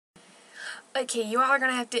Okay, you all are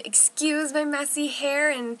going to have to excuse my messy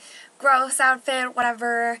hair and gross outfit,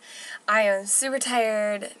 whatever. I am super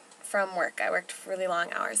tired from work. I worked really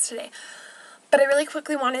long hours today. But I really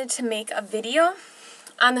quickly wanted to make a video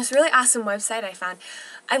on this really awesome website I found.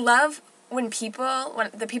 I love when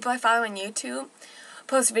the people I follow on YouTube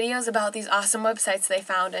post videos about these awesome websites they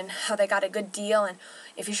found and how they got a good deal and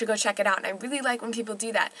if you should go check it out. And I really like when people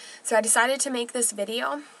do that. So I decided to make this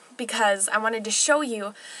video because I wanted to show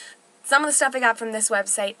you some of the stuff I got from this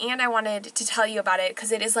website, and I wanted to tell you about it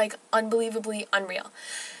because it is like unbelievably unreal.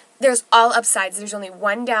 There's all upsides, there's only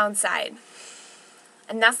one downside,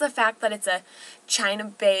 and that's the fact that it's a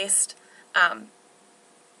China-based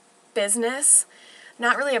business.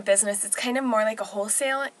 Not really a business, it's kind of more like a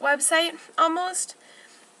wholesale website almost.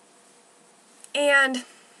 And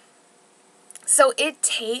so it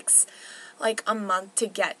takes like a month to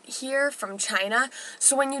get here from China.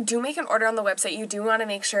 So when you do make an order on the website, you do want to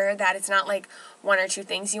make sure that it's not like one or two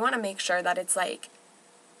things. You want to make sure that it's like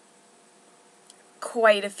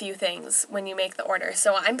quite a few things when you make the order.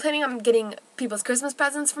 So I'm planning on getting people's Christmas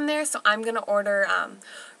presents from there, so I'm going to order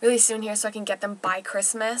really soon here so I can get them by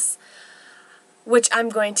Christmas, which I'm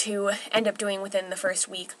going to end up doing within the first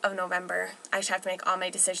week of November. I just have to make all my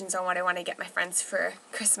decisions on what I want to get my friends for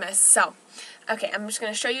Christmas. So, okay, I'm just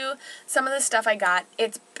going to show you some of the stuff I got.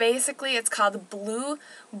 It's called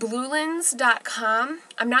bluelens.com.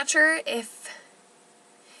 I'm not sure if,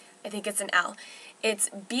 I think it's an L. It's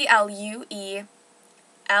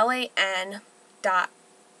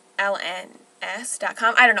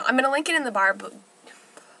BLUELAN.LNS.com. I don't know. I'm going to link it in the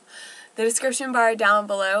description bar down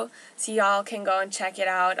below so y'all can go and check it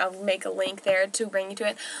out. I'll make a link there to bring you to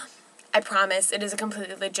it. I promise it is a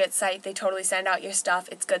completely legit site. They totally send out your stuff.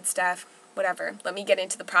 It's good stuff. Whatever. Let me get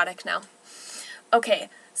into the product now. Okay,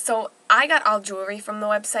 so I got all jewelry from the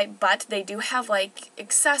website, but they do have like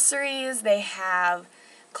accessories, they have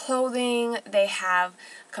clothing, they have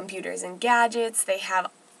computers and gadgets, they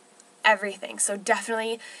have everything. So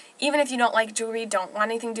definitely, even if you don't like jewelry, don't want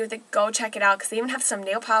anything to do with it, go check it out because they even have some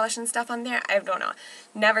nail polish and stuff on there. I don't know.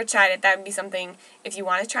 Never tried it. That would be something, if you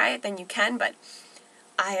want to try it, then you can, but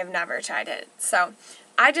I have never tried it. So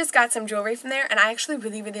I just got some jewelry from there, and I actually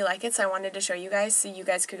really, really like it, so I wanted to show you guys so you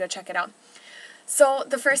guys could go check it out. So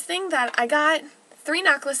the first thing that I got, 3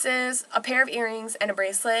 necklaces, a pair of earrings, and a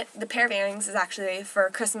bracelet. The pair of earrings is actually for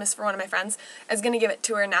Christmas for one of my friends. I was going to give it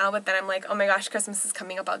to her now, but then I'm like, oh my gosh, Christmas is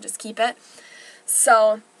coming up, I'll just keep it.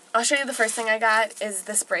 So I'll show you the first thing I got is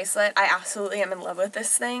this bracelet. I absolutely am in love with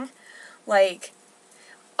this thing. Like,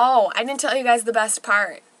 oh, I didn't tell you guys the best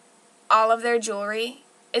part. All of their jewelry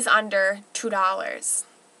is under $2,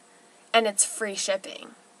 and it's free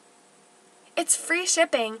shipping. It's free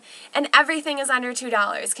shipping, and everything is under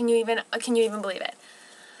 $2. Can you even believe it?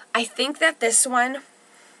 I think that this one,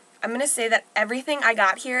 I'm going to say that everything I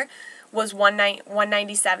got here was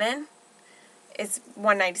 $197. It's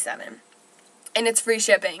 $197. And it's free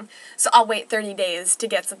shipping. So I'll wait 30 days to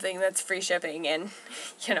get something that's free shipping and,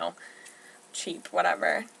 you know, cheap,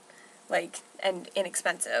 whatever. Like, and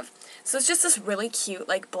inexpensive. So it's just this really cute,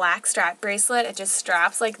 like, black strap bracelet. It just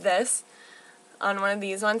straps like this on one of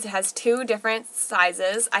these ones. It has 2 different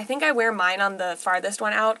sizes. I think I wear mine on the farthest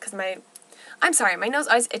one out because my nose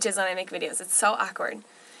always itches when I make videos. It's so awkward.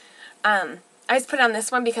 I just put it on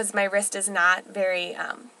this one because my wrist is not very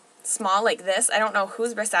small like this. I don't know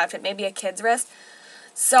whose wrist outfit, maybe a kid's wrist.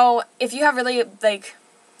 So if you have really, like,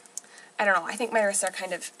 I don't know, I think my wrists are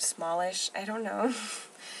kind of smallish. I don't know.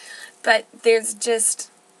 But there's just,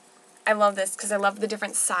 I love this because I love the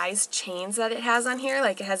different size chains that it has on here.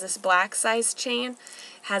 Like, it has this black size chain,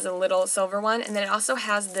 has a little silver one, and then it also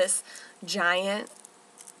has this giant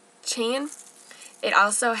chain. It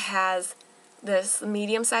also has this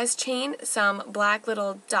medium-sized chain, some black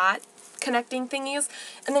little dot connecting thingies,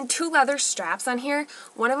 and then 2 leather straps on here.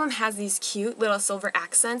 One of them has these cute little silver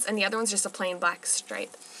accents, and the other one's just a plain black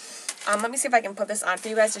stripe. Let me see if I can put this on for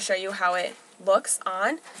you guys to show you how it looks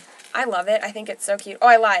on. I love it. I think it's so cute. Oh,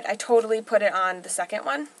 I lied. I totally put it on the second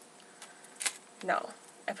one. No,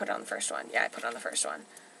 I put it on the first one. Yeah, I put it on the first one.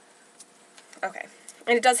 Okay.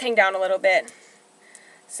 And it does hang down a little bit.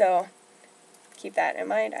 So keep that in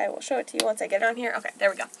mind. I will show it to you once I get it on here. Okay, there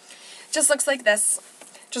we go. Just looks like this.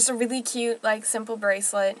 Just a really cute, like, simple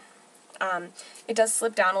bracelet. It does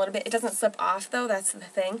slip down a little bit. It doesn't slip off, though. That's the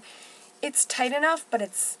thing. It's tight enough, but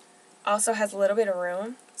it's also has a little bit of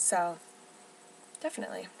room. So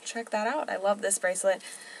definitely check that out. I love this bracelet.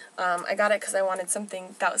 I got it because I wanted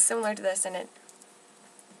something that was similar to this, and it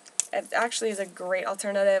actually is a great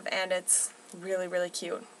alternative, and it's really, really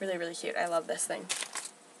cute. Really, really cute. I love this thing.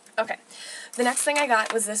 Okay, the next thing I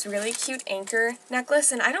got was this really cute anchor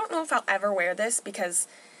necklace, and I don't know if I'll ever wear this because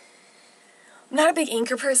I'm not a big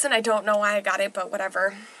anchor person. I don't know why I got it, but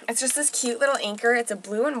whatever. It's just this cute little anchor. It's a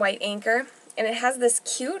blue and white anchor, and it has this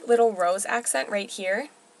cute little rose accent right here.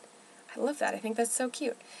 I love that. I think that's so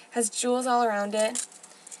cute. It has jewels all around it,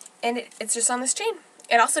 and it's just on this chain.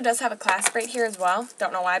 It also does have a clasp right here as well.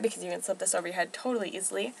 Don't know why, because you can slip this over your head totally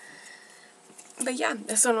easily. But yeah,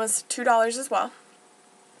 this one was $2 as well.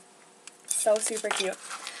 So super cute.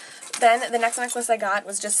 Then the next necklace I got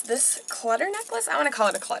was just this clutter necklace. I want to call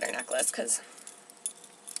it a clutter necklace because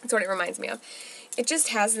that's what it reminds me of. It just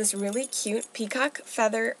has this really cute peacock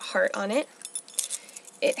feather heart on it.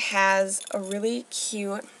 It has a really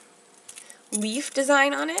cute leaf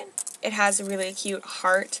design on it. It has a really cute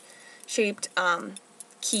heart-shaped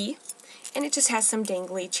key, and it just has some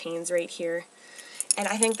dangly chains right here. And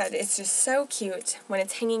I think that it's just so cute when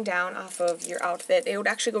it's hanging down off of your outfit. It would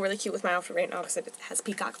actually go really cute with my outfit right now because it has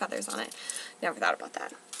peacock feathers on it. Never thought about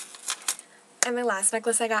that. And my last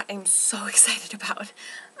necklace I got, I'm so excited about.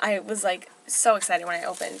 I was like so excited when I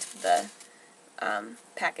opened the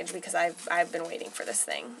package because I've been waiting for this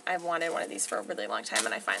thing. I've wanted one of these for a really long time,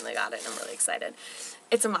 and I finally got it, and I'm really excited.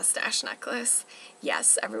 It's a mustache necklace.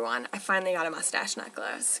 Yes, everyone, I finally got a mustache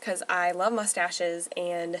necklace because I love mustaches,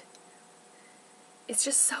 and it's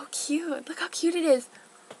just so cute. Look how cute it is.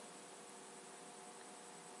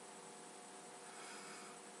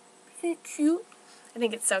 Isn't it cute? I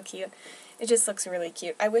think it's so cute. It just looks really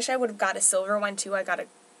cute. I wish I would have got a silver one too. I got a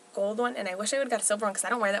gold one, and I wish I would have got a silver one because I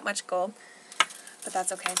don't wear that much gold. But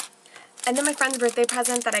that's okay. And then my friend's birthday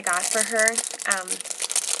present that I got for her,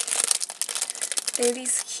 they're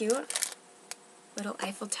these cute little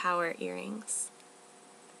Eiffel Tower earrings.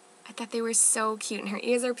 I thought they were so cute, and her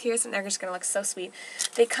ears are pierced, and they're just going to look so sweet.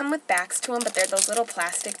 They come with backs to them, but they're those little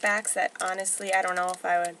plastic backs that, honestly, I don't know if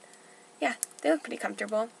I would... Yeah, they look pretty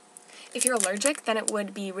comfortable. If you're allergic, then it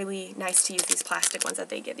would be really nice to use these plastic ones that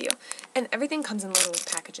they give you. And everything comes in little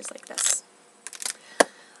packages like this.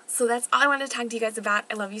 So that's all I wanted to talk to you guys about.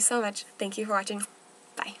 I love you so much. Thank you for watching.